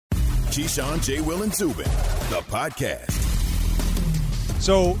Keyshawn, J. Will, and Zubin, the podcast.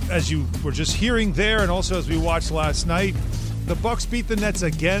 So, as you were just hearing there, and also as we watched last night, the Bucks beat the Nets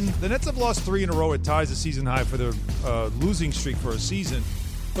again. The Nets have lost 3 in a row. It ties the season high for their losing streak for a season.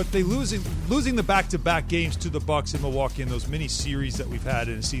 But they losing the back-to-back games to the Bucks in Milwaukee in those mini series that we've had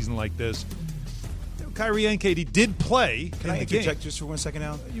in a season like this. Kyrie and KD did play. Can I interject just for 1 second,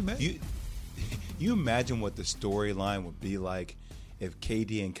 Al? You may. You imagine what the storyline would be like if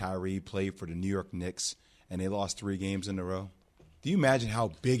KD and Kyrie played for the New York Knicks and they lost 3 games in a row? Do you imagine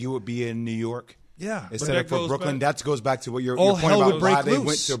how big it would be in New York? Yeah. Instead of for Brooklyn, that goes back to what your all point hell about would break why they loose.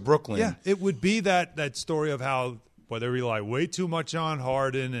 went to Brooklyn. Yeah, it would be that story of how they rely way too much on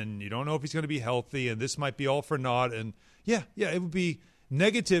Harden, and you don't know if he's going to be healthy, and this might be all for naught. And yeah, it would be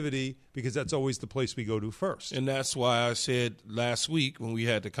negativity because that's always the place we go to first. And that's why I said last week when we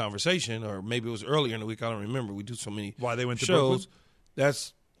had the conversation, or maybe it was earlier in the week, I don't remember. We do so many why they went to shows. Brooklyn?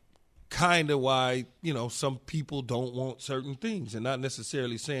 That's kind of why, some people don't want certain things, and not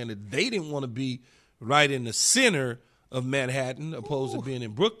necessarily saying that they didn't want to be right in the center of Manhattan opposed to being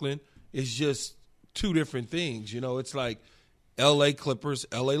in Brooklyn. It's just two different things. It's like L.A. Clippers,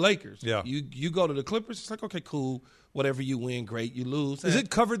 L.A. Lakers. Yeah. You go to the Clippers, it's like, okay, cool, whatever, you win, great, you lose. Is it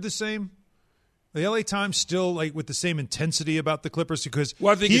covered the same? The L.A. Times still with the same intensity about the Clippers? Because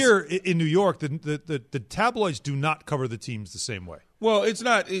here in New York, the tabloids do not cover the teams the same way. Well, it's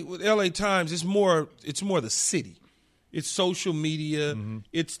not. With L.A. Times, it's more the city. It's social media. Mm-hmm.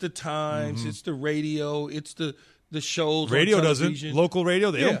 It's the Times. Mm-hmm. It's the radio. It's the shows. Radio on doesn't. Local radio,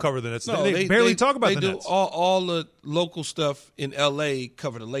 they don't cover the Nets. No, they barely talk about the Nets. All the local stuff in L.A.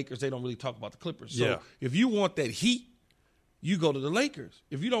 cover the Lakers. They don't really talk about the Clippers. So if you want that heat, you go to the Lakers.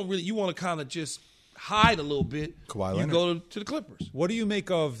 If you don't really, you want to kind of just hide a little bit, you go to the Clippers. What do you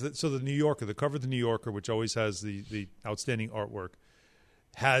make of the New Yorker, the cover of the New Yorker, which always has the outstanding artwork,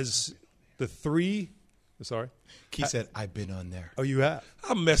 has the 3 – sorry? He said, I've been on there. Oh, you have?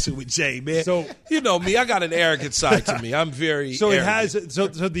 I'm messing with Jay, man. So you know me. I got an arrogant side to me. I'm very arrogant. It has so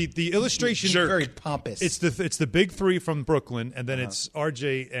the illustration – very pompous. It's the big 3 from Brooklyn, and then it's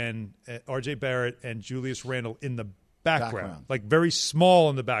RJ Barrett and Julius Randle in the background, like very small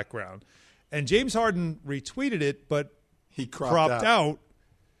in the background. And James Harden retweeted it, but he cropped out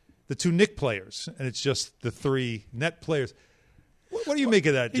the 2 Knicks players, and it's just the 3 net players. What do you make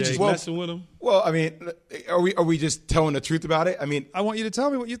of that, Jay? He's just messing with them. Well, I mean, are we just telling the truth about it? I mean, I want you to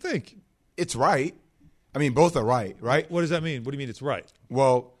tell me what you think. It's right. I mean, both are right? What does that mean? What do you mean it's right?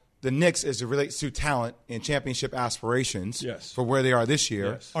 Well, the Knicks, as it relates to talent and championship aspirations for where they are this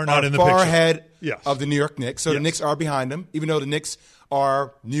year, are not in the far picture. ahead of the New York Knicks. So the Knicks are behind them, even though the Knicks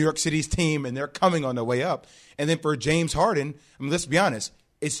are New York City's team and they're coming on their way up. And then for James Harden, I mean, let's be honest,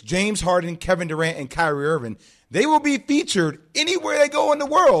 it's James Harden, Kevin Durant, and Kyrie Irving. They will be featured anywhere they go in the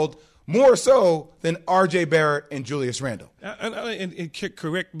world, more so than R.J. Barrett and Julius Randle. And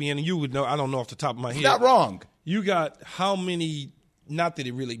correct me, and you would know, I don't know off the top of my head. Not wrong. You got how many, not that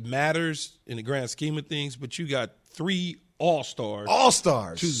it really matters in the grand scheme of things, but you got 3 All-Stars.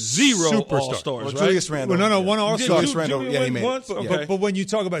 All-Stars. To 0 All-Stars, well, right? Julius Randle. Well, no, 1 All-Star. Julius Randle, he made once? it. Okay. But when you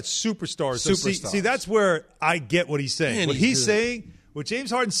talk about superstars, see, that's where I get what he's saying. Man, what he's saying, what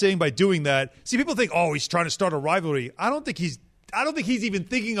James Harden's saying by doing that, see, people think, he's trying to start a rivalry. I don't think he's even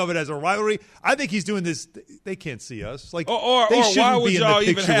thinking of it as a rivalry. I think he's doing this. They can't see us. Like, or why would y'all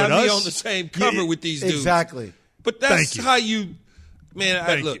even have me on the same cover with these dudes? Exactly. But that's how you,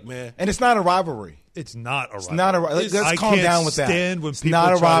 man. Look, man. And it's not a rivalry. It's not a rivalry. It's not a rivalry. Let's calm down with that. Stand when it's people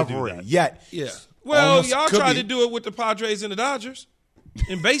not a try to do rivalry that. yet. Yeah. Well, y'all tried to do it with the Padres and the Dodgers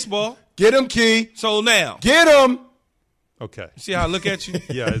in baseball. Get him, Key. So now. Get him. Okay. See how I look at you?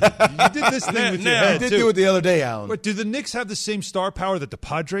 Yeah. You did this thing with your head, You did do it the other day, Alan. But do the Knicks have the same star power that the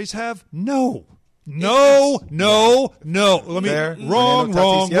Padres have? No. Wrong. They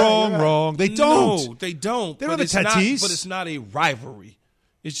don't. No, they don't. They don't have a Tatis. But it's not a rivalry.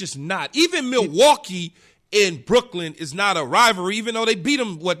 It's just not. Even Milwaukee and Brooklyn is not a rivalry, even though they beat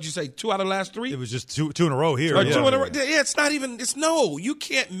them, what did you say, 2 out of the last 3? It was just two in a row here. Or 2 in a row. Yeah, it's not even – you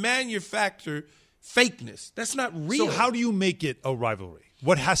can't manufacture fakeness. That's not real. So how do you make it a rivalry?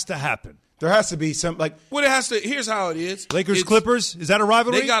 What has to happen? There has to be some – Well, it has to – here's how it is. Clippers, is that a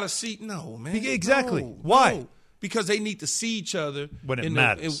rivalry? They got to see – no, man. Exactly. No, Why? No. Because they need to see each other when it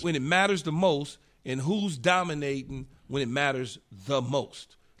matters. When it matters the most, and who's dominating when it matters the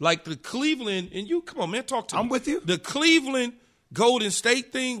most. Like the Cleveland, and you, come on, man, talk to me. I'm with you. The Cleveland Golden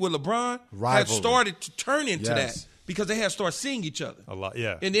State thing with LeBron had started to turn into that because they had started seeing each other. A lot,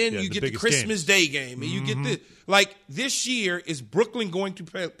 yeah. And then you get the Christmas Day game, and you get this. Like this year, is Brooklyn going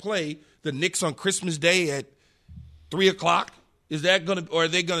to play the Knicks on Christmas Day at 3 o'clock? Is that going to, or are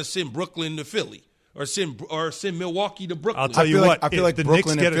they going to send Brooklyn to Philly, or send Milwaukee to Brooklyn? I'll tell you what. I feel like the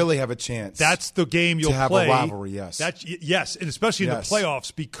Brooklyn Knicks and Philly have a chance. That's the game you'll to have play. a rivalry. Yes, yes, and especially in the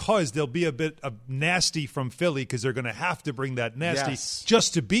playoffs because there'll be a bit of nasty from Philly because they're going to have to bring that nasty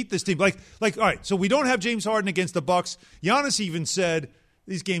just to beat this team. Like, all right. So we don't have James Harden against the Bucks. Giannis even said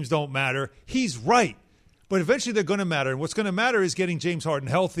these games don't matter. He's right, but eventually they're going to matter. And what's going to matter is getting James Harden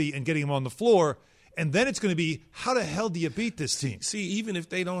healthy and getting him on the floor. And then it's going to be, how the hell do you beat this team? See, even if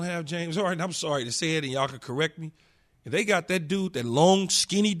they don't have James Harden, I'm sorry to say it, and y'all can correct me. If they got that dude, that long,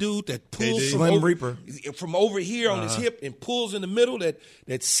 skinny dude that pulls from over here on his hip and pulls in the middle, that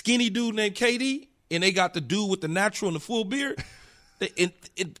skinny dude named KD, and they got the dude with the natural and the full beard,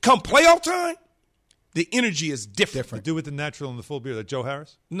 come playoff time, the energy is different. The dude with the natural and the full beard, that Joe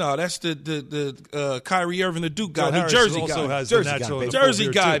Harris? No, that's the Kyrie Irving, the Duke guy, Joe New Jersey also guy. Has Jersey the natural guy, and Jersey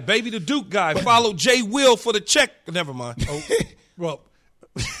the guy, too. Baby, the Duke guy. Follow Jay Will for the check. Never mind. Oh, well.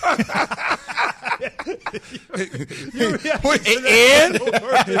 And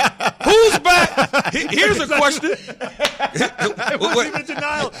who's back? Here's a question. It wasn't even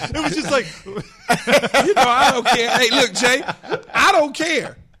denial. It was just like, I don't care. Hey, look, Jay, I don't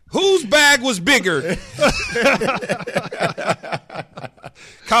care. Whose bag was bigger?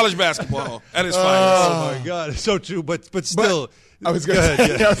 College basketball at its finest. Oh my God, it's so true. But still, I was going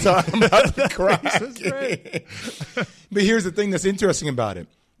to say, I'm about to cry. But here's the thing that's interesting about it.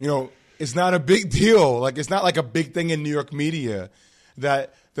 It's not a big deal. Like, it's not like a big thing in New York media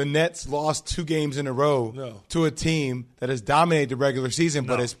that the Nets lost 2 games in a row to a team that has dominated the regular season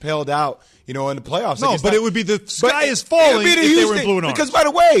but has paled out, in the playoffs. No, but it would be the sky is falling if they were in blue and orange. Because, by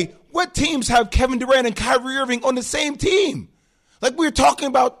the way, what teams have Kevin Durant and Kyrie Irving on the same team? Like, we're talking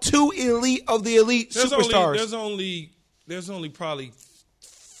about 2 elite of the elite superstars. There's only probably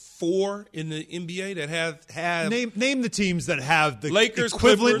 4 in the NBA that have name the teams that have the Lakers,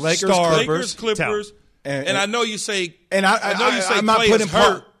 equivalent Lakers, Clippers. And I know you say, and I know you say I'm Clay is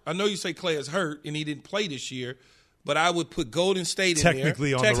hurt. I know you say Clay is hurt and he didn't play this year, but I would put Golden State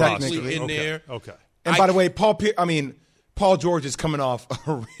technically in there. On the roster. In there. Okay. And by the way, Paul George is coming off a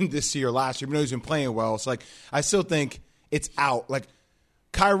horrendous year last year, even though he's been playing well. So, I still think it's out. Like,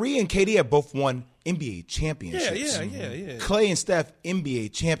 Kyrie and KD have both won NBA championships. Yeah. Clay and Steph,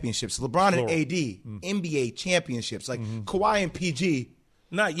 NBA championships. LeBron and AD, NBA championships. Like, Kawhi and PG,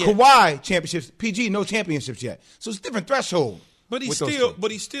 not yet. Kawhi championships, PG no championships yet. So it's a different threshold. But you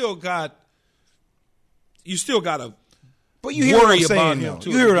still got to. But you hear what I'm worry saying, about though.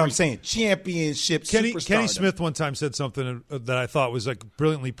 him. You hear what I'm saying? Championship, Kenny superstar. Smith one time said something that I thought was like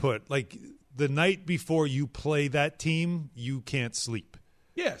brilliantly put. Like, the night before you play that team, you can't sleep.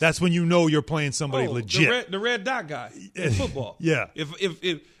 Yes. That's when you know you're playing somebody legit. The red dot guy in football. Yeah.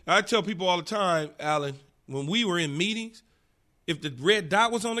 If I tell people all the time, Alan, when we were in meetings, if the red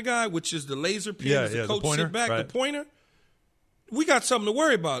dot was on the guy, which is the laser pin, as the coach sit back, the pointer, we got something to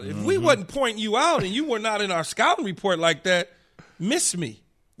worry about. If we wasn't pointing you out and you were not in our scouting report like that, miss me.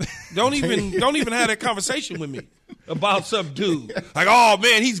 Don't even have that conversation with me about some dude. Like, oh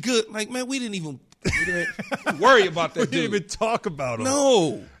man, he's good. Like, man, we didn't even worry about that dude. We didn't even talk about him.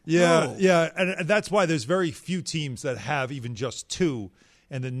 No. Yeah. And that's why there's very few teams that have even just 2.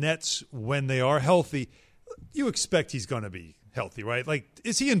 And the Nets, when they are healthy, you expect he's going to be healthy, right? Like,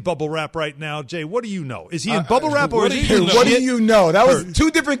 is he in bubble wrap right now, Jay? What do you know? Is he in bubble wrap or is he legit? What do you know? That was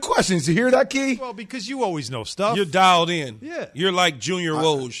 2 different questions. You hear that, Key? Well, because you always know stuff. You're dialed in. Yeah. You're like Junior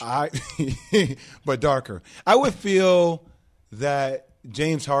Woj. But darker. I would feel that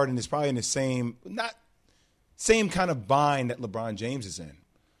James Harden is probably in the same kind of bind that LeBron James is in.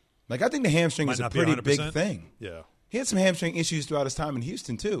 Like, I think the hamstring is a pretty big thing. Yeah. He had some hamstring issues throughout his time in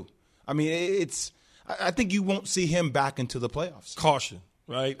Houston, too. I mean, I think you won't see him back into the playoffs. Caution,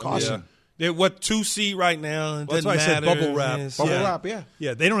 right? Caution. Yeah. They're 2 seed right now. It that's why I said bubble wrap. Bubble wrap, yeah.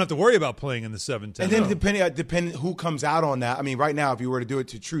 Yeah, they don't have to worry about playing in the 7-10. And then depending who comes out on that. I mean, right now, if you were to do it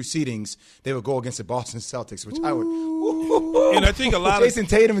to true seedings, they would go against the Boston Celtics, which I would. And I think a lot Jason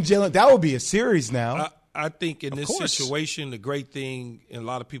Tatum and Jalen, that would be a series now. I think in this situation, the great thing, and a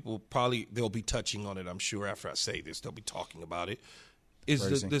lot of people they'll be touching on it, I'm sure, after I say this, they'll be talking about it,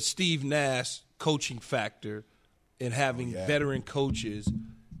 is the Steve Nash coaching factor and having veteran coaches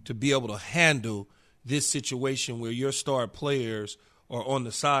to be able to handle this situation where your star players are on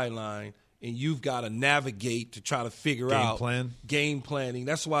the sideline and you've got to navigate to try to figure out game planning.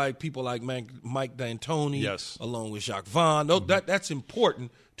 That's why people like Mike D'Antoni, along with Jacques Vaughn, that's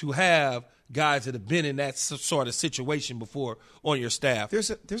important to have guys that have been in that sort of situation before on your staff. There's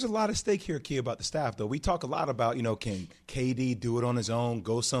a lot of stake here, Key, about the staff, though. We talk a lot about, can KD do it on his own,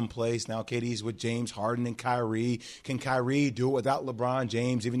 go someplace? Now KD's with James Harden and Kyrie. Can Kyrie do it without LeBron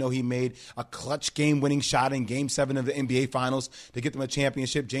James, even though he made a clutch game-winning shot in Game 7 of the NBA Finals to get them a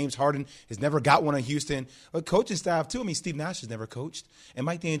championship? James Harden has never got one in Houston. But coaching staff, too. I mean, Steve Nash has never coached. And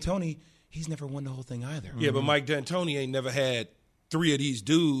Mike D'Antoni, he's never won the whole thing either. Yeah, but Mike D'Antoni ain't never had 3 of these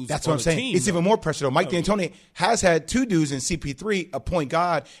dudes. That's what I'm saying. Team, it's even more pressure, though. Mike D'Antoni has had 2 dudes in CP3, a point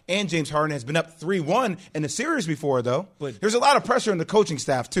guard, and James Harden has been up 3-1 in the series before, though. But there's a lot of pressure on the coaching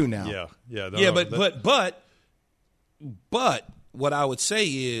staff, too, now. But what I would say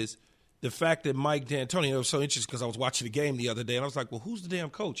is the fact that Mike D'Antoni, it was so interesting because I was watching the game the other day, and I was like, well, who's the damn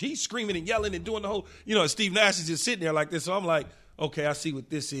coach? He's screaming and yelling and doing the whole, Steve Nash is just sitting there like this. So I'm like, okay, I see what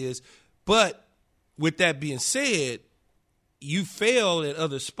this is. But with that being said, you failed at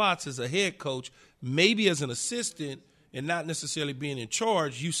other spots as a head coach, maybe as an assistant and not necessarily being in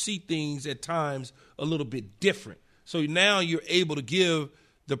charge. You see things at times a little bit different. So now you're able to give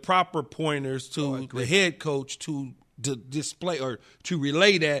the proper pointers to the head coach to display or to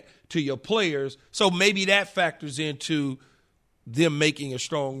relay that to your players. So maybe that factors into them making a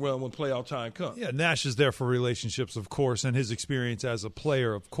strong run when playoff time comes. Yeah, Nash is there for relationships, of course, and his experience as a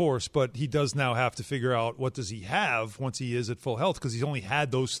player, of course, but he does now have to figure out what does he have once he is at full health, because he's only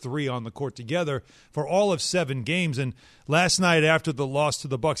had those 3 on the court together for all of 7 games. And last night after the loss to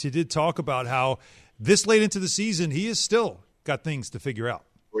the Bucks, he did talk about how this late into the season, he has still got things to figure out.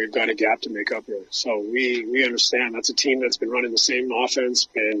 We've got a gap to make up here. So we understand that's a team that's been running the same offense,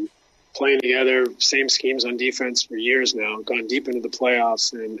 been playing together, same schemes on defense for years now, gone deep into the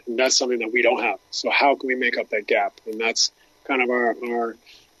playoffs, and that's something that we don't have. So how can we make up that gap? And that's kind of our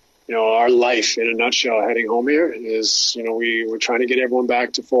life in a nutshell heading home here is, we're trying to get everyone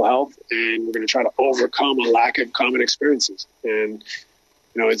back to full health, and we're going to try to overcome a lack of common experiences. And,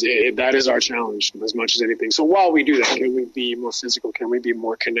 that is our challenge as much as anything. So while we do that, can we be more physical? Can we be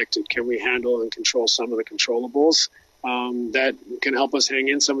more connected? Can we handle and control some of the controllables? That can help us hang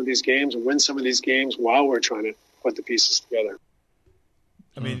in some of these games and win some of these games while we're trying to put the pieces together.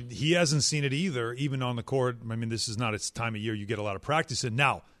 I mean, he hasn't seen it either, even on the court. I mean, this is not its time of year you get a lot of practice in.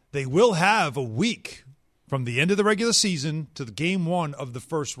 Now, they will have a week from the end of the regular season to the game 1 of the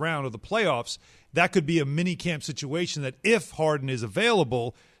first round of the playoffs. That could be a mini camp situation that if Harden is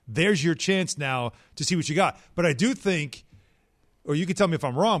available, there's your chance now to see what you got. But I do think, or you can tell me if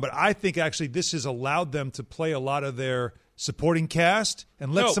I'm wrong, but I think actually this has allowed them to play a lot of their supporting cast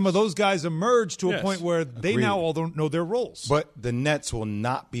and let some of those guys emerge to a point where they now all don't know their roles. But the Nets will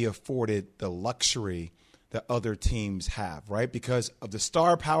not be afforded the luxury that other teams have, right? Because of the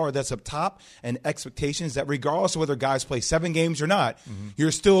star power that's up top and expectations that regardless of whether guys play 7 games or not,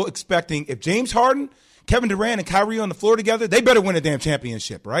 you're still expecting if James Harden, Kevin Durant, and Kyrie on the floor together, they better win a damn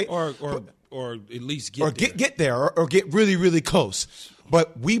championship, right? Or at least get there. Or get really, really close.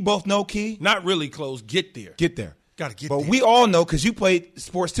 But we both know, Key. Not really close, get there. Get there. Got to get there. But we all know, because you played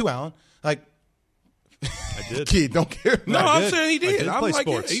sports too, Alan, like – I did. Key, don't care. No, I'm saying he did. I'm play like,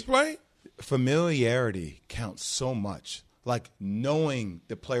 sports. Yeah, he played. Familiarity counts so much, like knowing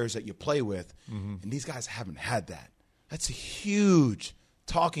the players that you play with, and these guys haven't had that. That's a huge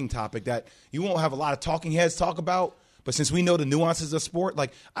talking topic that you won't have a lot of talking heads talk about, but since we know the nuances of sport,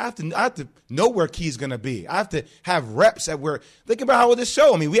 like I have to know where Key's going to be. I have to have reps at where – think about how this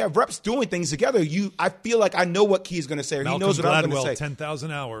show. I mean, we have reps doing things together. I feel like I know what Key's going to say, or Malcolm he knows what I'm going to say. 10,000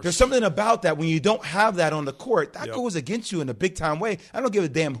 hours. There's something about that when you don't have that on the court. That goes against you in a big-time way. I don't give a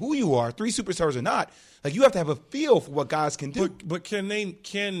damn who you are, 3 superstars or not. Like, you have to have a feel for what guys can do. But can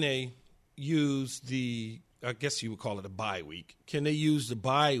they use the – I guess you would call it a bye week. Can they use the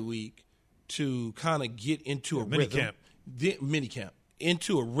bye week to kind of get into a rhythm, minicamp,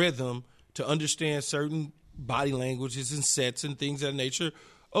 into a rhythm to understand certain body languages and sets and things of that nature,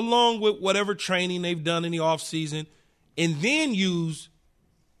 along with whatever training they've done in the offseason, and then use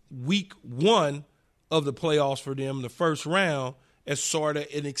week 1 of the playoffs for them, the first round, as sort of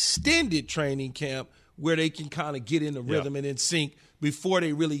an extended training camp where they can kind of get in the rhythm and in sync before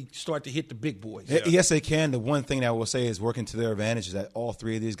they really start to hit the big boys. Yes, they can. The one thing that I will say is working to their advantage is that all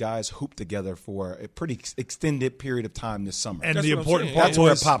 3 of these guys hooped together for a pretty extended period of time this summer. And the important part that's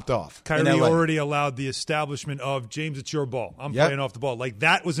where it popped off. Kyrie already allowed the establishment of, James, it's your ball. I'm playing off the ball. Like,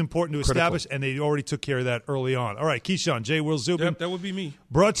 that was important to establish, and they already took care of that early on. All right, Keyshawn, J. Will Zubin. Yep, that would be me.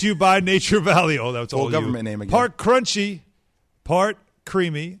 Brought to you by Nature Valley. Oh, that's all government name again. Part crunchy, part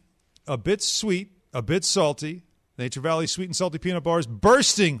creamy, a bit sweet, a bit salty. Nature Valley sweet and salty peanut bars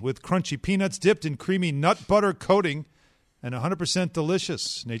bursting with crunchy peanuts dipped in creamy nut butter coating and 100%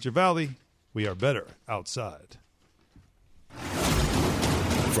 delicious. Nature Valley, We are better outside.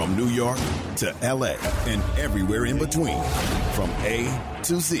 From New York to L.A. and everywhere in between. From A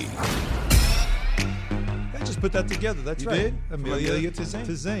to Z. I just put that together. That's You right. did? Amelia to Zane.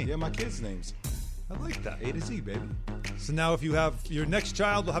 to Zane. Yeah, my kids' names. I like that. A to Z, baby. So now if you have your next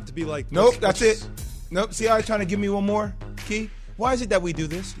child will have to be like... Nope, that's it. Nope. See how you're trying to give me one more, Key? Why is it that we do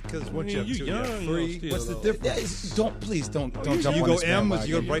this? Because once you have you two, you have young, three. still, What's the though. difference? Please don't jump You on go this M, bandwagon. was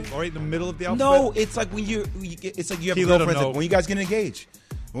you go right in the middle of the alphabet? No, it's like when it's like you have Key, let 'em girlfriends. know. Like when you guys get engaged,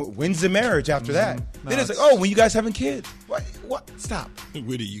 when's the marriage after that? No, Then it's like, it's- oh, when you guys having kids. What? Stop.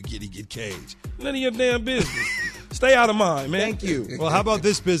 Where do you get caged? None of your damn business. Stay out of mine, man. Thank you. Well, how about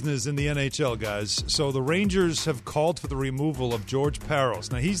this business in the NHL, guys? So the Rangers have called for the removal of George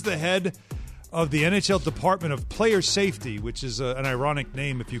Parros. Now, he's the head of the NHL Department of Player Safety, which is an ironic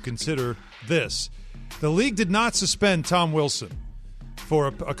name if you consider this. The league did not suspend Tom Wilson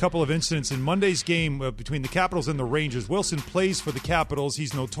for a couple of incidents in Monday's game between the Capitals and the Rangers. Wilson plays for the Capitals.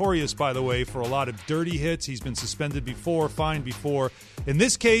 He's notorious, by the way, for a lot of dirty hits. He's been suspended before, fined before. In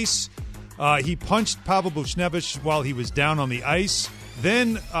this case, he punched Pavel Buchnevich while he was down on the ice.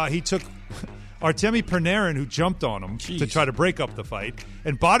 Then he took Artemi Panarin, who jumped on him to try to break up the fight,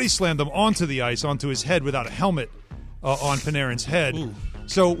 and body slammed him onto the ice, onto his head without a helmet on Panarin's head. Ooh.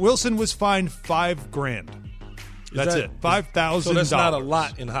 So Wilson was fined $5,000. That's it, $5,000. So that's not a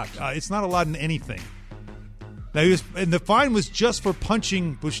lot in hockey. It's not a lot in anything. Now and the fine was just for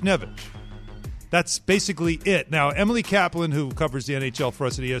punching Buchnevich. That's basically it. Now, Emily Kaplan, who covers the NHL for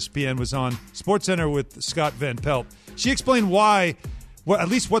us at ESPN, was on SportsCenter with Scott Van Pelt. She explained why, at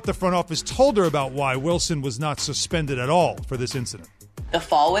least what the front office told her about why Wilson was not suspended at all for this incident. The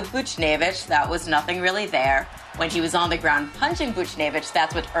fall with Buchnevich, that was nothing really there. When he was on the ground punching Buchnevich,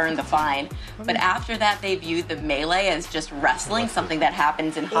 that's what earned the fine. But after that, they viewed the melee as just wrestling, something that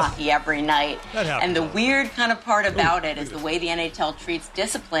happens in hockey every night. And the weird kind of part about it is the way the NHL treats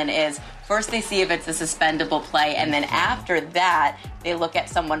discipline is first they see if it's a suspendable play, and then after that, they look at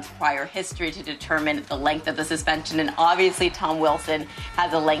someone's prior history to determine the length of the suspension. And obviously, Tom Wilson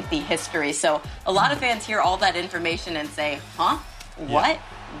has a lengthy history. So a lot of fans hear all that information and say, huh? What? Yeah.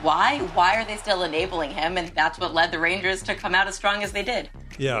 Why are they still enabling him? And that's what led the Rangers to come out as strong as they did.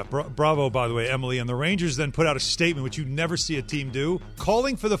 Yeah, bravo, by the way, Emily. And the Rangers then put out a statement, which you never see a team do,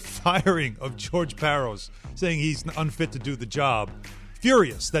 calling for the firing of George Parros, saying he's unfit to do the job.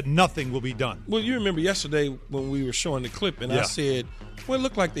 Furious that nothing will be done. Well, you remember yesterday when we were showing the clip, and I said, well, it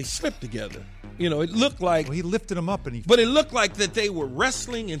looked like they slipped together. You know, it looked like... Well, he lifted him up, but it looked like that they were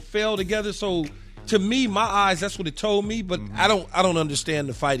wrestling and fell together, so... To me, my eyes, that's what it told me, but I don't understand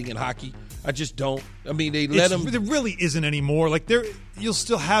the fighting in hockey. I just don't. I mean, they let them. There really isn't anymore. Like you'll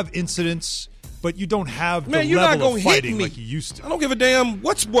still have incidents, but you don't have the you're level not gonna of fighting hit me like you used to. I don't give a damn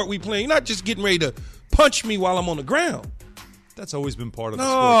what sport we playing. You're not just getting ready to punch me while I'm on the ground. That's always been part of the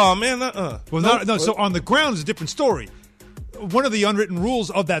sport. Oh, man, Well, no. So on the ground is a different story. One of the unwritten rules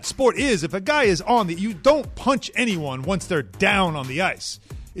of that sport is if a guy is you don't punch anyone once they're down on the ice.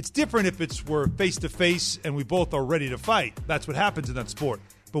 It's different if we're face-to-face and we both are ready to fight. That's what happens in that sport.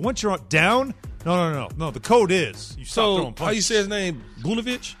 But once you're down, no. The code is you stop throwing punches. How you say his name?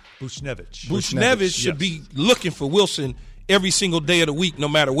 Buchnevich? Buchnevich Should be looking for Wilson every single day of the week, no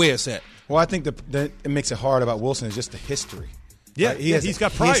matter where it's at. Well, I think that it makes it hard about Wilson is just the history. Yeah, he's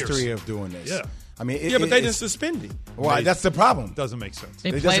got priors. History of doing this. Yeah. I mean, but they didn't suspend him. Why? That's the problem. Doesn't make sense.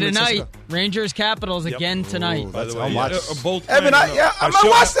 They play tonight. Rangers Capitals again tonight. Ooh, by the way, I'll watch. Both Evan, I might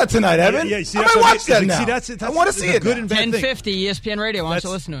watch that tonight, Evan. Yeah, see, I might watch that now. See, I want to see it. Good and bad 10:50 ESPN Radio. Why don't you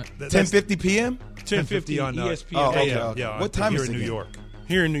listen to it? 10:50 p.m. 10:50 on ESPN. Oh, okay. Yeah. What time here is it in New again? York?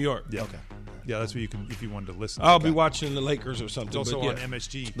 Here in New York. Yeah. Okay. Yeah, that's where you can if you wanted to listen. I'll be watching the Lakers or something. It's also but on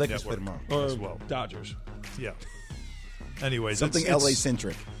MSG Lakers play Network tomorrow. or as well. Dodgers. Yeah. Anyways, Something it's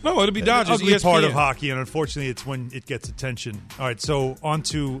LA-centric. No, it'll be Dodgers. Ugly ESPN. part of hockey, and unfortunately, it's when it gets attention. All right, so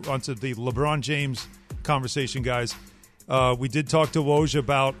onto the LeBron James conversation, guys. We did talk to Woj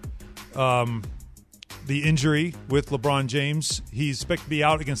about the injury with LeBron James. He's expected to be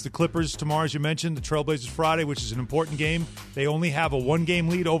out against the Clippers tomorrow, as you mentioned. The Trailblazers Friday, which is an important game. They only have a one-game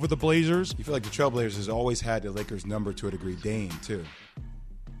lead over the Blazers. You feel like the Trailblazers has always had the Lakers' number to a degree. Dame, too.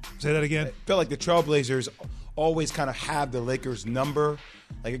 Say that again. I feel like the Trailblazers always kind of have the Lakers' number.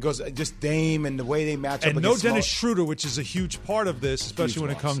 Like it goes just Dame and the way they match up. And no against Dennis Schroeder, which is a huge part of this, especially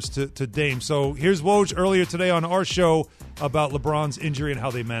when it comes to Dame. So here's Woj earlier today on our show about LeBron's injury and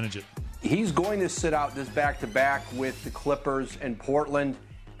how they manage it. He's going to sit out this back-to-back with the Clippers and Portland.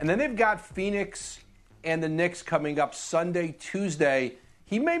 And then they've got Phoenix and the Knicks coming up Sunday, Tuesday.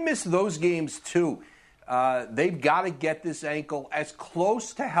 He may miss those games too. They've got to get this ankle as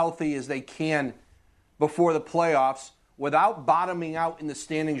close to healthy as they can before the playoffs without bottoming out in the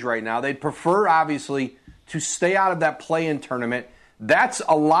standings right now. They'd prefer, obviously, to stay out of that play-in tournament. That's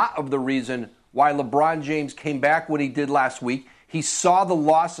a lot of the reason why LeBron James came back when he did last week. He saw the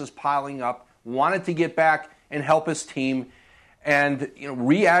losses piling up, wanted to get back and help his team, and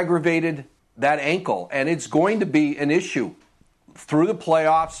re-aggravated that ankle. And it's going to be an issue through the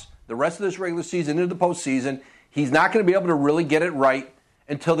playoffs, the rest of this regular season, into the postseason. He's not going to be able to really get it right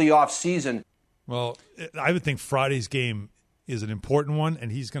until the offseason. Well, I would think Friday's game is an important one,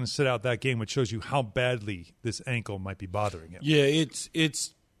 and he's going to sit out that game, which shows you how badly this ankle might be bothering him. Yeah,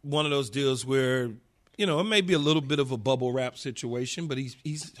 it's one of those deals where, it may be a little bit of a bubble wrap situation, but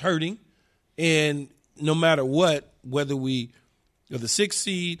he's hurting. And no matter what, whether we are the 6th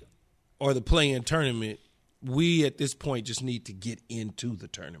seed or the play-in tournament, we at this point just need to get into the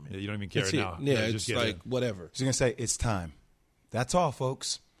tournament. Yeah, you don't even care now. Yeah, it's like whatever. I was going to say, it's time. That's all,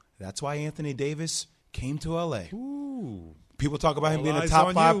 folks. That's why Anthony Davis came to L.A. Ooh. People talk about him All being a eyes top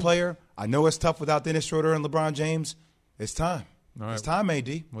on 5 you. player. I know it's tough without Dennis Schroeder and LeBron James. It's time. All right. It's time,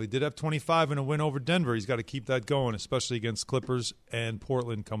 AD. Well, he did have 25 in a win over Denver. He's got to keep that going, especially against Clippers and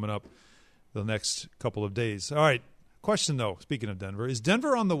Portland coming up the next couple of days. All right. Question, though, speaking of Denver. Is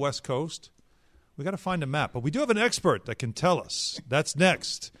Denver on the West Coast? We got to find a map. But we do have an expert that can tell us. That's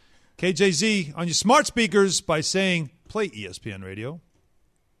next. KJZ on your smart speakers by saying, play ESPN Radio.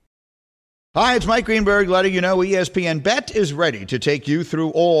 Hi, it's Mike Greenberg letting you know ESPN Bet is ready to take you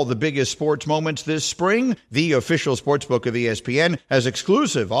through all the biggest sports moments this spring. The official sportsbook of ESPN has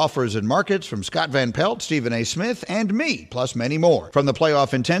exclusive offers and markets from Scott Van Pelt, Stephen A. Smith, and me, plus many more. From the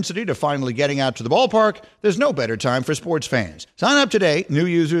playoff intensity to finally getting out to the ballpark, there's no better time for sports fans. Sign up today. New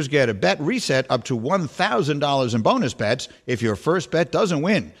users get a bet reset up to $1,000 in bonus bets if your first bet doesn't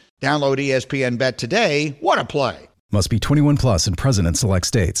win. Download ESPN Bet today. What a play. Must be 21 plus and present in select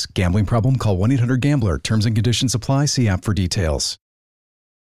states. Gambling problem? Call 1-800-GAMBLER. Terms and conditions apply. See app for details.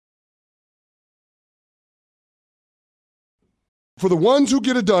 For the ones who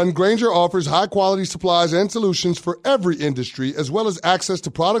get it done, Grainger offers high-quality supplies and solutions for every industry, as well as access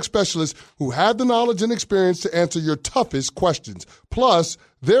to product specialists who have the knowledge and experience to answer your toughest questions. Plus,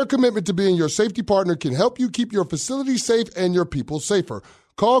 their commitment to being your safety partner can help you keep your facility safe and your people safer.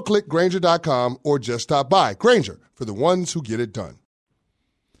 Call, click Grainger.com, or just stop by. Grainger, for the ones who get it done.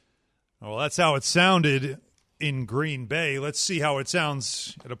 Well, that's how it sounded in Green Bay. Let's see how it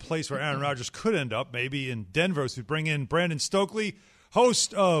sounds at a place where Aaron Rodgers could end up, maybe in Denver. So we bring in Brandon Stokley,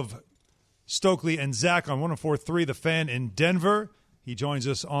 host of Stokley and Zach on 104.3 The Fan in Denver. He joins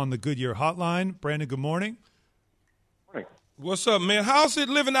us on the Goodyear Hotline. Brandon, good morning. What's up, man? How's it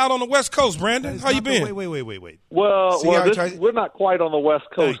living out on the West Coast, Brandon? How you been? Wait. Well, we're not quite on the West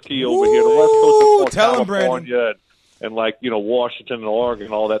Coast, Key, over here. The West Coast is more California and Washington and Oregon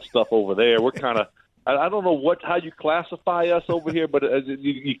and all that stuff over there. We're kind of – I don't know how you classify us over here, but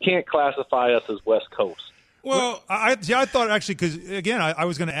you can't classify us as West Coast. Well, I thought actually because, again, I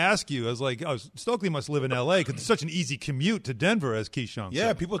was going to ask you. I was like, Stokely must live in L.A. because it's such an easy commute to Denver, as Keyshawn said.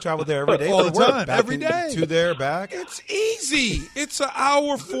 Yeah, people travel there every day. All the time, every day. To there, back. It's easy. It's an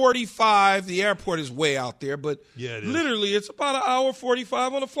hour 45. The airport is way out there, but literally it's about an hour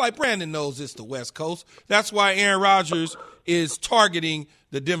 45 on a flight. Brandon knows it's the West Coast. That's why Aaron Rodgers is targeting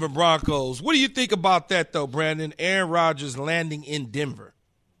the Denver Broncos. What do you think about that, though, Brandon? Aaron Rodgers landing in Denver.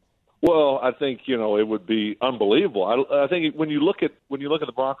 Well, I think it would be unbelievable. I think when you look at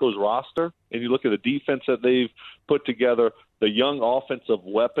the Broncos roster and you look at the defense that they've put together, the young offensive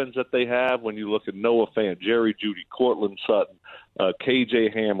weapons that they have. When you look at Noah Fant, Jerry Jeudy, Cortland Sutton,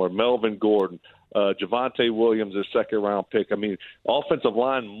 KJ Hamler, Melvin Gordon, Javonte Williams, their second-round pick. I mean, offensive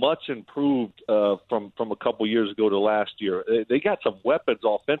line much improved from a couple years ago to last year. They got some weapons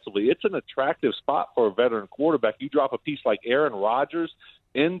offensively. It's an attractive spot for a veteran quarterback. You drop a piece like Aaron Rodgers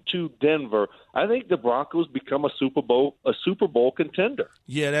into Denver, I think the Broncos become a Super Bowl contender.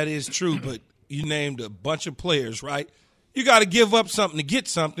 Yeah, that is true, but you named a bunch of players, right? You got to give up something to get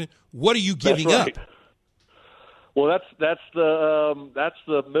something. What are you giving up? Well, that's the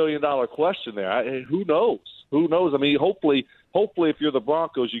 $1 million question there. Who knows? Who knows? I mean, hopefully, if you're the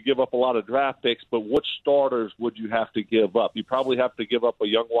Broncos, you give up a lot of draft picks, but which starters would you have to give up? You probably have to give up a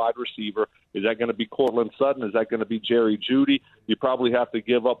young wide receiver. Is that going to be Cortland Sutton? Is that going to be Jerry Jeudy? You probably have to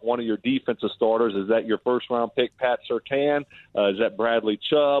give up one of your defensive starters. Is that your first-round pick, Pat Surtain? Is that Bradley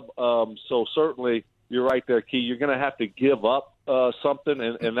Chubb? So certainly you're right there, Key. You're going to have to give up something,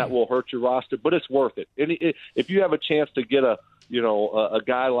 and that will hurt your roster, but it's worth it. If you have a chance to get a a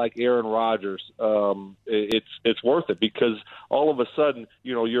guy like Aaron Rodgers, it's worth it because all of a sudden,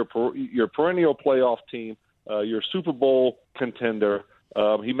 you're a perennial playoff team, you're a Super Bowl contender.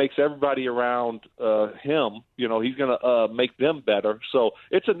 He makes everybody around him, he's going to make them better. So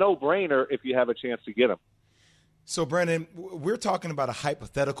it's a no-brainer if you have a chance to get him. So, Brandon, we're talking about a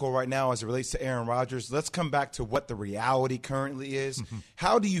hypothetical right now as it relates to Aaron Rodgers. Let's come back to what the reality currently is. Mm-hmm.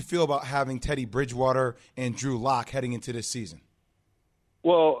 How do you feel about having Teddy Bridgewater and Drew Lock heading into this season?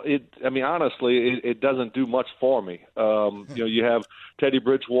 Well, honestly, it doesn't do much for me. You have Teddy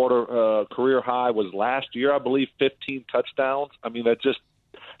Bridgewater, career high was last year, I believe, 15 touchdowns.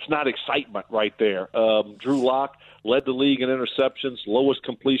 It's not excitement right there. Drew Lock led the league in interceptions, lowest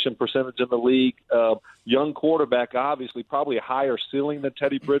completion percentage in the league. Young quarterback, obviously, probably a higher ceiling than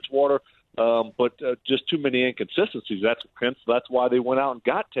Teddy Bridgewater, but just too many inconsistencies. That's why they went out and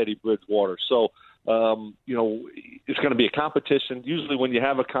got Teddy Bridgewater. So, it's going to be a competition. Usually when you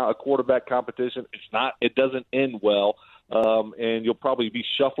have a quarterback competition, it doesn't end well. And you'll probably be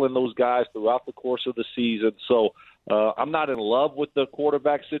shuffling those guys throughout the course of the season. So I'm not in love with the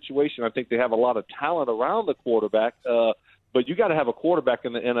quarterback situation. I think they have a lot of talent around the quarterback. But you got to have a quarterback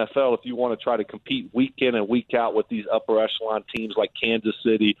in the NFL if you want to try to compete week in and week out with these upper echelon teams like Kansas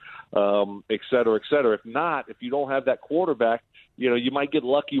City, et cetera, et cetera. If not, if you don't have that quarterback, you might get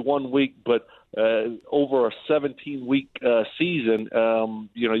lucky one week, but over a 17-week season,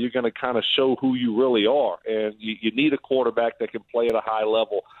 you're going to kind of show who you really are. And you need a quarterback that can play at a high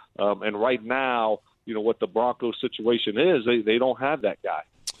level. And right now, what the Broncos situation is, they don't have that guy.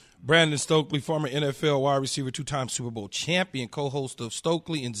 Brandon Stokley, former NFL wide receiver, two-time Super Bowl champion, co-host of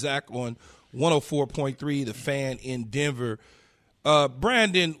Stokley and Zach on 104.3, The Fan in Denver.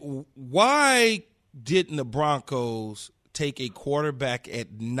 Brandon, why didn't the Broncos take a quarterback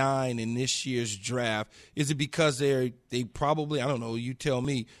at 9 in this year's draft? Is it because they probably, I don't know, you tell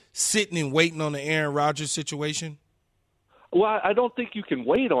me, sitting and waiting on the Aaron Rodgers situation? Well, I don't think you can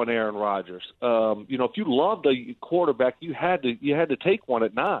wait on Aaron Rodgers. If you loved a quarterback, you had to take one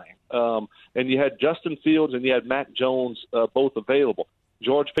at 9. And you had Justin Fields and you had Mac Jones both available.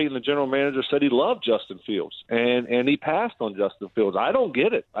 George Payton, the general manager, said he loved Justin Fields, and he passed on Justin Fields. I don't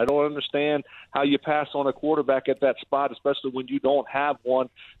get it. I don't understand how you pass on a quarterback at that spot, especially when you don't have one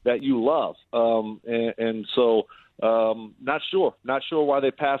that you love. So not sure why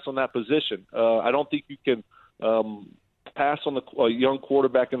they passed on that position. I don't think you can pass on a young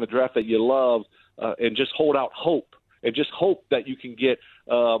quarterback in the draft that you love and just hold out hope. And just hope that you can get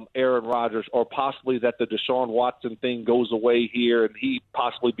Aaron Rodgers, or possibly that the Deshaun Watson thing goes away here and he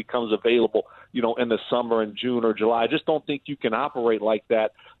possibly becomes available, in the summer in June or July. I just don't think you can operate like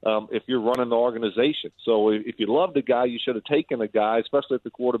that if you're running the organization. So if you love the guy, you should have taken the guy, especially at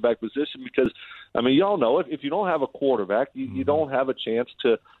the quarterback position, because, y'all know if you don't have a quarterback, you don't have a chance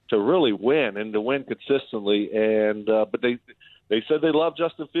to really win and to win consistently. And but they said they love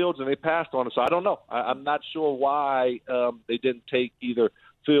Justin Fields, and they passed on it. So I don't know. I'm not sure why they didn't take either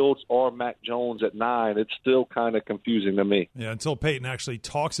Fields or Mac Jones at 9. It's still kind of confusing to me. Yeah, until Peyton actually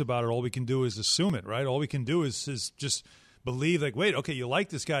talks about it, all we can do is assume it, right? All we can do is just believe, like, wait, okay, you like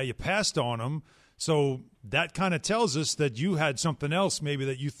this guy, you passed on him. So that kind of tells us that you had something else maybe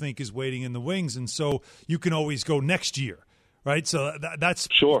that you think is waiting in the wings, and so you can always go next year. Right, so that's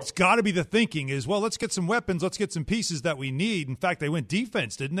sure. It's got to be the thinking is, well, let's get some weapons, let's get some pieces that we need. In fact, they went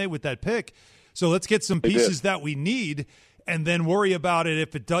defense, didn't they, with that pick? So let's get some pieces that we need, and then worry about it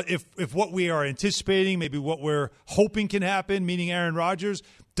if it does. If what we are anticipating, maybe what we're hoping can happen, meaning Aaron Rodgers,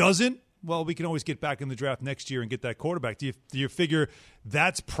 doesn't. Well, we can always get back in the draft next year and get that quarterback. Do you figure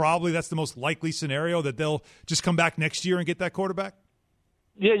that's the most likely scenario, that they'll just come back next year and get that quarterback?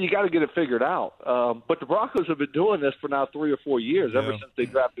 Yeah, you got to get it figured out. But the Broncos have been doing this for now 3 or 4 years, ever since they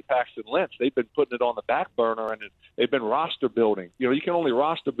drafted Paxton Lynch. They've been putting it on the back burner, and they've been roster building. You can only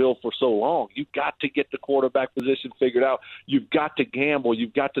roster build for so long. You've got to get the quarterback position figured out. You've got to gamble.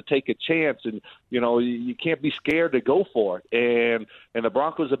 You've got to take a chance, and you can't be scared to go for it. And the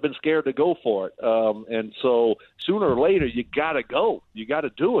Broncos have been scared to go for it. And so sooner or later, you got to go. You got to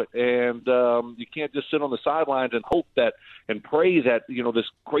do it, and you can't just sit on the sidelines and hope that and pray that this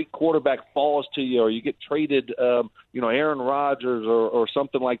great quarterback falls to you, or you get traded, Aaron Rodgers or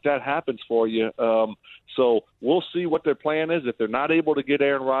something like that happens for you. So we'll see what their plan is. If they're not able to get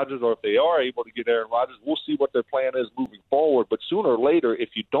Aaron Rodgers, or if they are able to get Aaron Rodgers, we'll see what their plan is moving forward. But sooner or later, if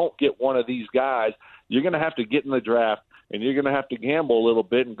you don't get one of these guys, you're going to have to get in the draft, and you're going to have to gamble a little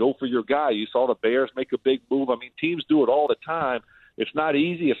bit and go for your guy. You saw the Bears make a big move. Teams do it all the time. It's not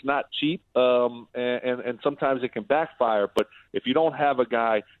easy. It's not cheap, and sometimes it can backfire. But if you don't have a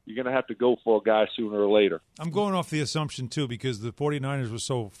guy, you're going to have to go for a guy sooner or later. I'm going off the assumption, too, because the 49ers were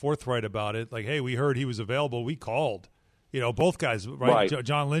so forthright about it. Like, hey, we heard he was available. We called. Both guys, right?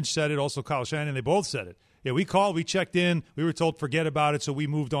 John Lynch said it. Also, Kyle Shanahan, they both said it. Yeah, we called. We checked in. We were told forget about it, so we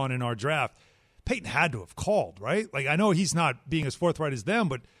moved on in our draft. Peyton had to have called, right? Like, I know he's not being as forthright as them,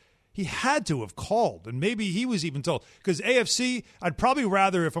 but he had to have called, and maybe he was even told. Because AFC, I'd probably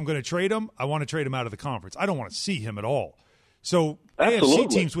rather, if I'm going to trade him, I want to trade him out of the conference. I don't want to see him at all. So Absolutely. AFC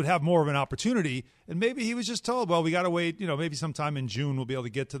teams would have more of an opportunity, and maybe he was just told, well, we got to wait, maybe sometime in June we'll be able to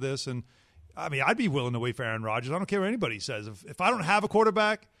get to this. And, I mean, I'd be willing to wait for Aaron Rodgers. I don't care what anybody says. If I don't have a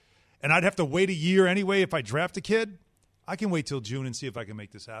quarterback, and I'd have to wait a year anyway if I draft a kid, I can wait till June and see if I can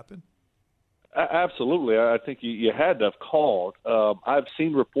make this happen. Absolutely. I think you had to have called. I've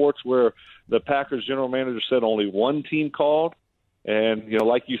seen reports where the Packers general manager said only one team called. And,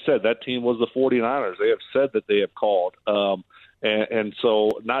 like you said, that team was the 49ers. They have said that they have called. And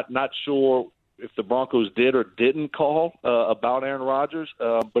so not sure if the Broncos did or didn't call about Aaron Rodgers.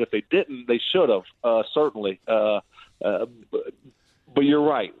 But if they didn't, they should have, certainly. But you're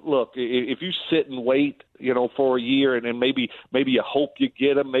right. Look, if you sit and wait, for a year and then maybe you hope you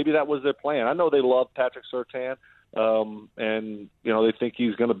get him, maybe that was their plan. I know they love Patrick Surtain, and, they think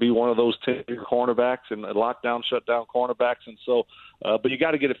he's going to be one of those 10-year cornerbacks and lockdown, shutdown cornerbacks. And so, but you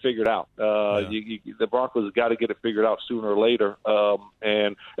got to get it figured out. The Broncos have got to get it figured out sooner or later.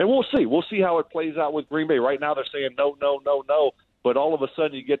 And we'll see. We'll see how it plays out with Green Bay. Right now they're saying no. But all of a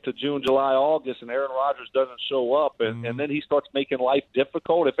sudden you get to June, July, August, and Aaron Rodgers doesn't show up, and then he starts making life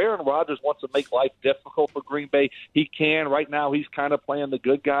difficult. If Aaron Rodgers wants to make life difficult for Green Bay, he can. Right now he's kind of playing the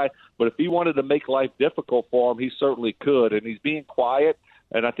good guy. But if he wanted to make life difficult for him, he certainly could. And he's being quiet,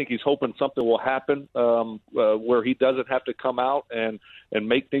 and I think he's hoping something will happen where he doesn't have to come out and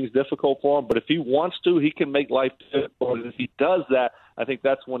make things difficult for him. But if he wants to, he can make life difficult. And if he does that, I think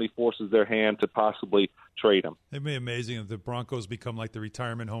that's when he forces their hand to possibly trade him. It'd be amazing if the Broncos become like the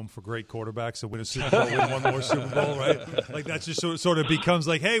retirement home for great quarterbacks and win a Super Bowl, win one more Super Bowl, right? Like that just sort of becomes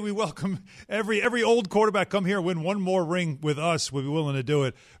like, hey, we welcome every old quarterback. Come here, win one more ring with us. We'll be willing to do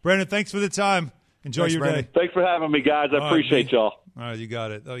it. Brandon, thanks for the time. Enjoy your day. Thanks for having me, guys. I appreciate y'all. All right, you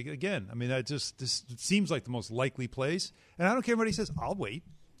got it. Again, I mean, this seems like the most likely place. And I don't care what he says. I'll wait.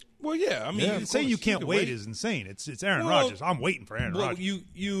 Well, yeah. I mean, saying you can't wait is insane. It's Aaron Rodgers. I'm waiting for Aaron Rodgers.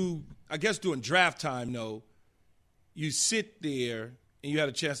 You I guess during draft time, though, you sit there and you had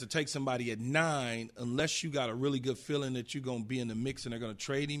a chance to take somebody at 9, unless you got a really good feeling that you're going to be in the mix and they're going to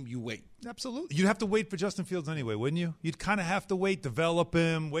trade him, you wait. Absolutely. You'd have to wait for Justin Fields anyway, wouldn't you? You'd kind of have to wait, develop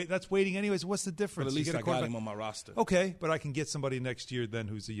him. Wait, that's waiting anyways. What's the difference? But at least I got him on my roster. Okay, but I can get somebody next year then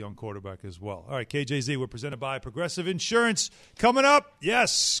who's a young quarterback as well. All right, KJZ, we're presented by Progressive Insurance. Coming up,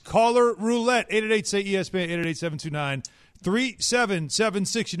 yes, Caller Roulette, 888-SAY-ESPN,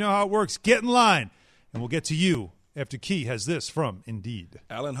 888-729-3776. You know how it works. Get in line, and we'll get to you after Key has this from Indeed.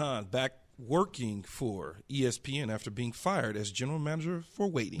 Alan Hahn back working for ESPN after being fired as general manager for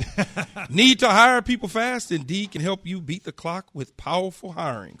waiting. Need to hire people fast? Indeed can help you beat the clock with powerful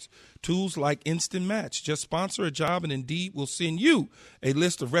hirings. Tools like Instant Match. Just sponsor a job and Indeed will send you a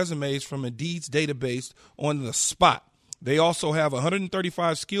list of resumes from Indeed's database on the spot. They also have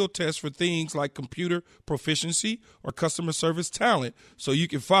 135 skill tests for things like computer proficiency or customer service talent, so you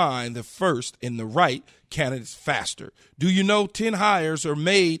can find the first and the right candidates faster. Do you know 10 hires are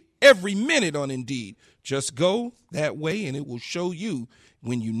made every minute on Indeed? Just go that way and it will show you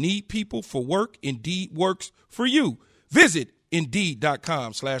when you need people for work, Indeed works for you. Visit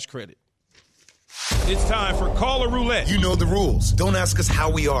Indeed.com/credit. It's time for Caller Roulette. You know the rules. Don't ask us how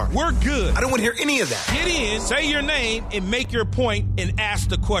we are. We're good. I don't want to hear any of that. Get in, say your name, and make your point and ask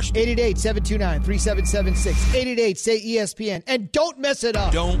the question. 888-729-3776. 888-SAY-ESPN. And don't mess it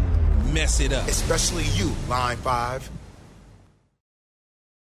up. Don't mess it up. Especially you, Line 5.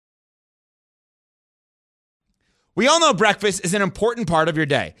 We all know breakfast is an important part of your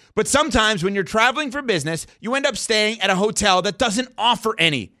day. But sometimes when you're traveling for business, you end up staying at a hotel that doesn't offer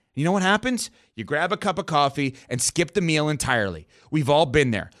any. You know what happens? You grab a cup of coffee and skip the meal entirely. We've all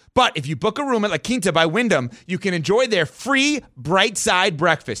been there. But if you book a room at La Quinta by Wyndham, you can enjoy their free Bright Side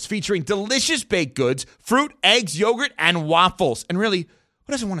breakfast featuring delicious baked goods, fruit, eggs, yogurt, and waffles. And really,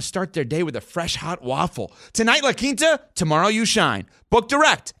 who doesn't want to start their day with a fresh, hot waffle? Tonight, La Quinta, tomorrow you shine. Book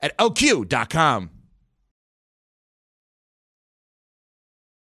direct at lq.com.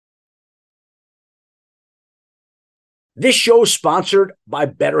 This show is sponsored by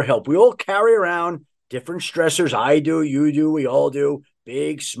BetterHelp. We all carry around different stressors. I do, you do, we all do,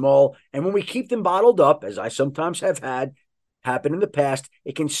 big, small. And when we keep them bottled up, as I sometimes have had, happened in the past,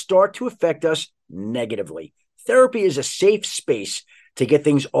 it can start to affect us negatively. Therapy is a safe space to get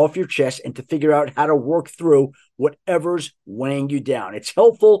things off your chest and to figure out how to work through whatever's weighing you down. It's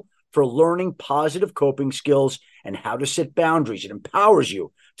helpful for learning positive coping skills and how to set boundaries. It empowers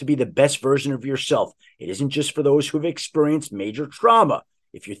you to be the best version of yourself. It isn't just for those who have experienced major trauma.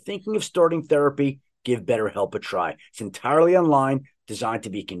 If you're thinking of starting therapy, give BetterHelp a try. It's entirely online, designed to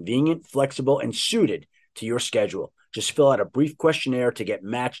be convenient, flexible, and suited to your schedule. Just fill out a brief questionnaire to get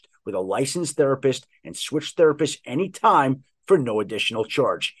matched with a licensed therapist and switch therapists anytime for no additional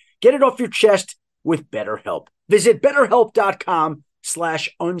charge. Get it off your chest with BetterHelp. Visit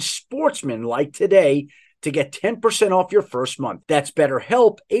BetterHelp.com/unsportsmanlike today to get 10% off your first month. That's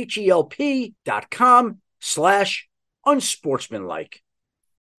BetterHelp, HELP.com/unsportsmanlike.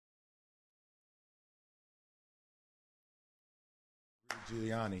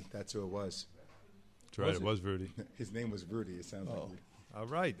 Giuliani, that's who it was. That's right, it was Rudy. His name was Rudy, it sounds like. All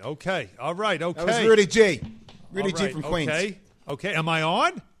right, okay. All right, okay. That was Rudy G. Rudy G right, from Queens. Okay, am I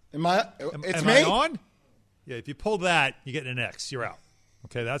on? Am I on? Yeah, if you pull that, you get an X. You're out.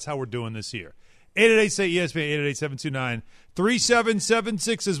 Okay, that's how we're doing this here. 888-SAY-ESPN,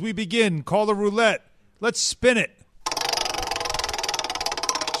 888-729-3776 as we begin. Caller Roulette. Let's spin it.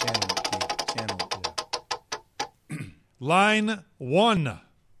 Line 1.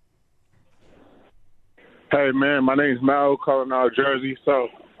 Hey, man, my name's Mal, calling out of Jersey. So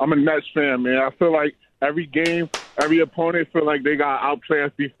I'm a Nets fan, man. I feel like every game, every opponent feel like they got outplay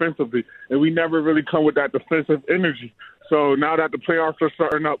us defensively, and we never really come with that defensive energy. So now that the playoffs are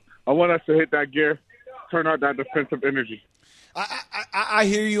starting up, I want us to hit that gear, turn out that defensive energy. I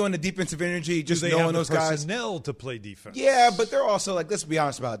hear you on the defensive energy, just knowing those guys. Personnel to play defense. Yeah, but they're also, like, let's be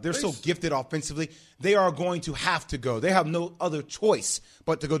honest about it. They're so gifted offensively. They are going to have to go. They have no other choice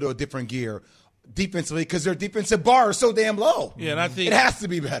but to go to a different gear defensively because their defensive bar is so damn low. Yeah, and I think it has to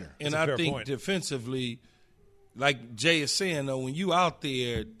be better. And I think defensively, like Jay is saying, though, when you out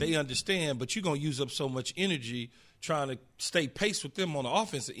there, they understand, but you're going to use up so much energy trying to stay pace with them on the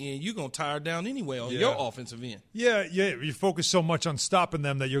offensive end, you're going to tire down anyway on your offensive end. Yeah, you focus so much on stopping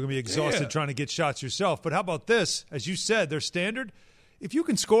them that you're going to be exhausted trying to get shots yourself. But how about this? As you said, their standard, if you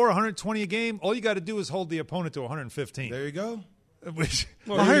can score 120 a game, all you got to do is hold the opponent to 115. There you go. Which,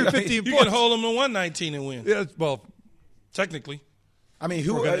 well, 115 you can hold them to 119 and win. Yeah, well, technically. I mean,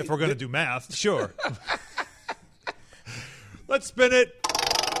 if we're going to do math, sure. Let's spin it.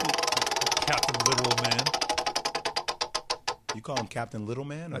 Captain Literal Man. You call him Captain Little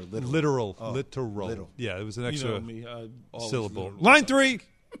Man or Little? Literal. Oh, Literal. Yeah, it was an extra syllable. literal. Line 3.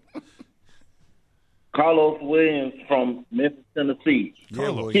 Carlos Williams from Memphis, Tennessee.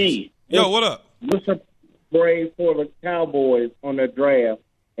 Carlos. Yo, what up? What's up, brave for the Cowboys on their draft?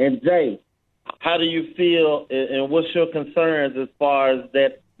 And Jay, how do you feel and what's your concerns as far as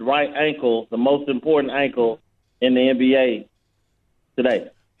that right ankle, the most important ankle in the NBA today?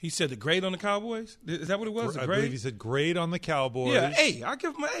 He said the grade on the Cowboys? Is that what it was? I believe he said grade on the Cowboys. Yeah, A. I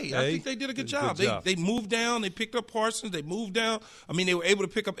give them an A. I think they did a good job. They moved down. They picked up Parsons. They moved down. I mean, they were able to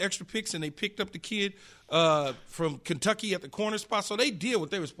pick up extra picks, and they picked up the kid from Kentucky at the corner spot. So they did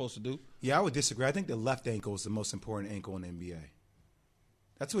what they were supposed to do. Yeah, I would disagree. I think the left ankle is the most important ankle in the NBA.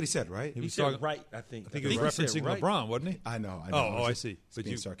 That's what he said, right? He said right, I think. I think he was referencing LeBron, wasn't he? I know. Oh, I see. But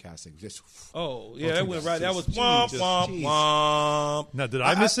being sarcastic. Just. Oh, yeah, that went right. That was womp, womp, womp. Now, did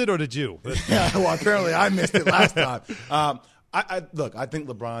I miss it or did you? Yeah, well, apparently I missed it last time. Look, I think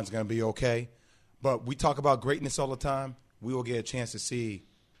LeBron's going to be okay. But we talk about greatness all the time. We will get a chance to see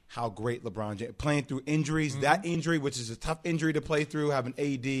how great LeBron James playing through injuries. Mm-hmm. That injury, which is a tough injury to play through, having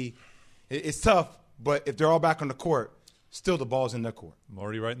AD, it's tough. But if they're all back on the court, still the ball's in their court. I'm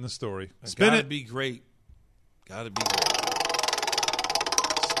already writing the story. Spin it. Gotta be great. Gotta be great.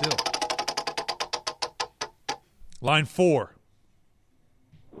 Still. Line 4.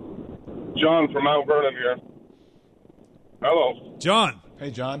 John from Mount Vernon here. Hello. John.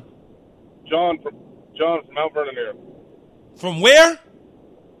 Hey, John. John from Mount Vernon here. From where?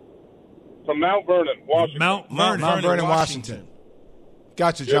 From Mount Vernon, Washington. Mount Vernon, Washington.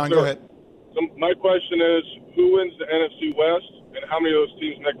 Gotcha, John. Yes, go ahead. So my question is, who wins the NFC West, and how many of those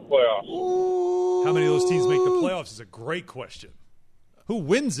teams make the playoffs? Ooh. How many of those teams make the playoffs is a great question. Who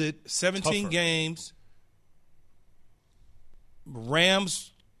wins it? 17 games.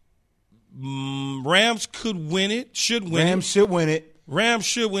 Rams could win it. Should win Rams should win it. Rams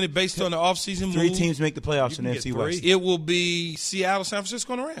should win it based on the offseason move. 3 teams make the playoffs in the NFC West. It will be Seattle, San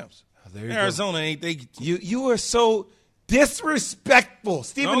Francisco, and the Rams. There you Arizona go. ain't they? You are so Disrespectful.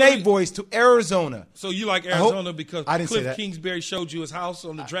 Stephen A. voice to Arizona. So you like Arizona because I didn't say Cliff that. Kingsbury showed you his house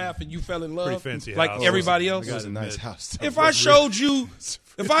on the draft and you fell in love? Pretty fancy like house. everybody else? It was a nice house. If I showed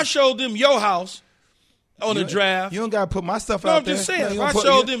them your house on the draft. You don't got to put my stuff No, out I'm there. just saying. No, If you I don't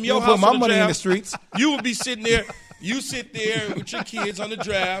showed them your you don't house put my on the money draft, in the streets. You would be sitting there. You sit there with your kids on the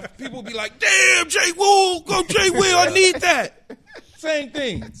draft. People would be like, damn, Jay Will, go Jay Will, I need that. Same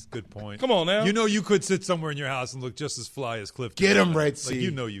thing. That's a good point. Come on now. You know you could sit somewhere in your house and look just as fly as Cliff. Get him, Red Like, Sea.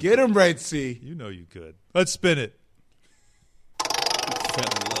 you know you Get could. him, Red Sea. You know you could. Let's spin it. Fell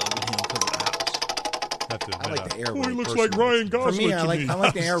in love with him because of the house. Have to I admit, like the air he raid looks like personally. Ryan Gosling. For me, I to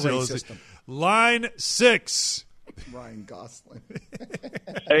like the air raid Jealousy. system. Line 6. Ryan Gosling.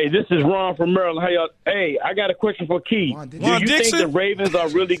 Hey, this is Ron from Maryland. How y'all? Hey, I got a question for Key. Do you think the Ravens are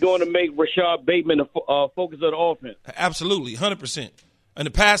really going to make Rashad Bateman the focus of the offense? Absolutely, 100%. In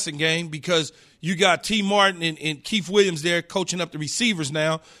the passing game, because you got T. Martin and Keith Williams there coaching up the receivers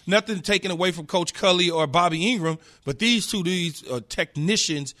now. Nothing taken away from Coach Culley or Bobby Ingram, but these are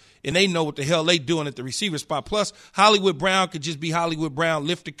technicians, and they know what the hell they doing at the receiver spot. Plus, Hollywood Brown could just be Hollywood Brown,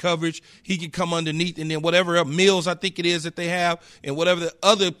 lift the coverage. He could come underneath, and then whatever Mills I think it is that they have, and whatever the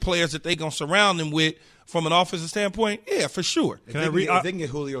other players that they're going to surround them with from an offensive standpoint, yeah, for sure. If they can get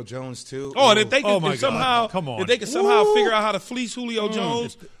Julio Jones, too. Oh, and if they can my somehow, God. Come on. if they can somehow figure out how to fleece Julio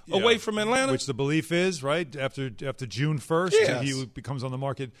Jones away from Atlanta. Which the belief is, right, after June 1st, Yes. he becomes on the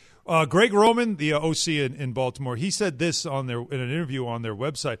market. Greg Roman, the OC in Baltimore, he said this in an interview on their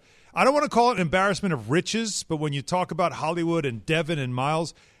website. I don't want to call it an embarrassment of riches, but when you talk about Hollywood and Devin and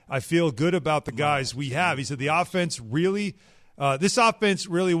Miles, I feel good about the guys we have. He said the offense really this offense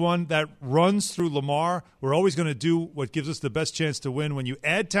really one that runs through Lamar. We're always going to do what gives us the best chance to win. When you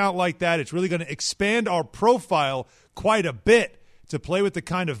add talent like that, it's really going to expand our profile quite a bit to play with the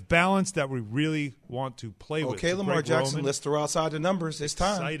kind of balance that we really want to play with. Okay, Lamar Jackson, let's throw outside the numbers. It's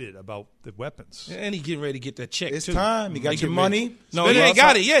time. Excited about the weapons. And he's getting ready to get that check, It's too. time. He got your money. No, he ain't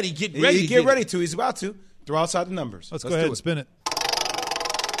got it yet. He get ready. He get ready to. He's about to. Throw outside the numbers. Let's go ahead and spin it.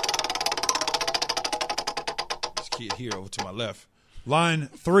 This kid here over to my left. Line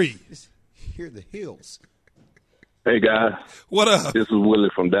 3. Hear the hills. Hey, guys. What up? This is Willie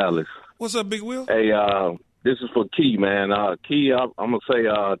from Dallas. What's up, Big Will? Hey, this is for Key, man. Key, I'm going to say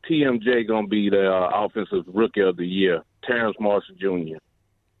TMJ going to be the offensive rookie of the year, Terrence Marshall Jr.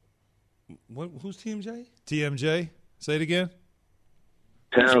 Who's TMJ? TMJ? Say it again.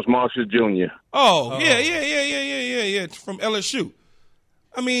 Terrence Marshall Jr. Oh, yeah. It's from LSU.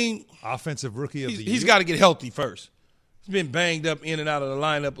 I mean, offensive rookie of the year. He's got to get healthy first. He's been banged up in and out of the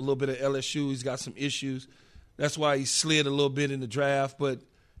lineup a little bit at LSU. He's got some issues. That's why he slid a little bit in the draft, but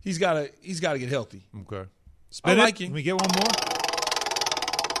he's got to get healthy. Okay. I like him. Can we get one more?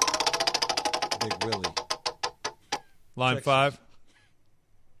 Big Willie. Line 5.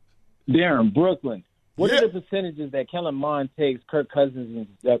 Darren, Brooklyn. What are the percentages that Kellen Mond takes Kirk Cousins'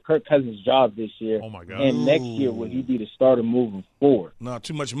 job this year? Oh my God! And next year, will he be the starter moving forward? Not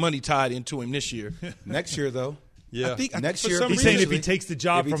too much money tied into him this year. Next year, though. Yeah, I think next year. He's saying if he takes the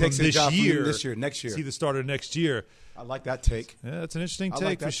job from him next year, is he the starter next year? I like that take. Yeah, that's an interesting take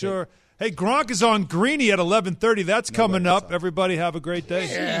like for that sure. Hey, Gronk is on Greeny at 11:30. That's coming up. Everybody have a great day.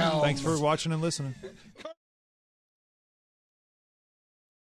 Thanks for watching and listening.